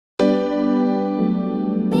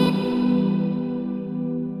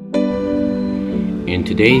In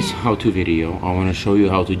today's how-to video, I want to show you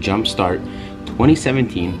how to jumpstart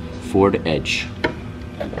 2017 Ford Edge.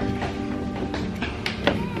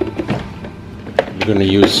 We're gonna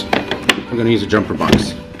use a jumper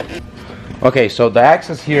box. Okay, so the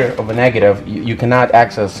access here of a negative, you cannot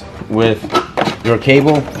access with your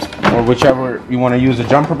cable or whichever you want to use a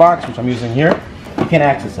jumper box, which I'm using here. You can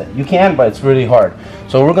access it. You can, but it's really hard.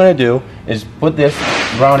 So what we're gonna do is put this,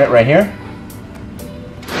 ground it right here.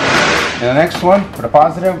 And the next one, for the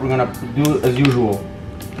positive, we're gonna do as usual.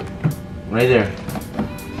 Right there.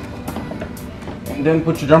 And then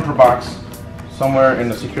put your jumper box somewhere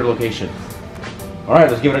in a secure location. Alright,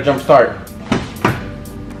 let's give it a jump start.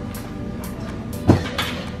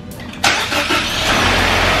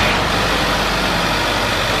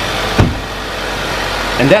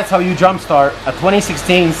 And that's how you jumpstart a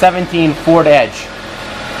 2016-17 Ford Edge.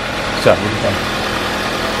 So,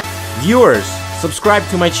 viewers, subscribe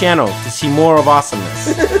to my channel to see more of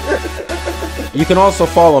awesomeness. You can also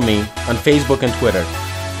follow me on Facebook and Twitter.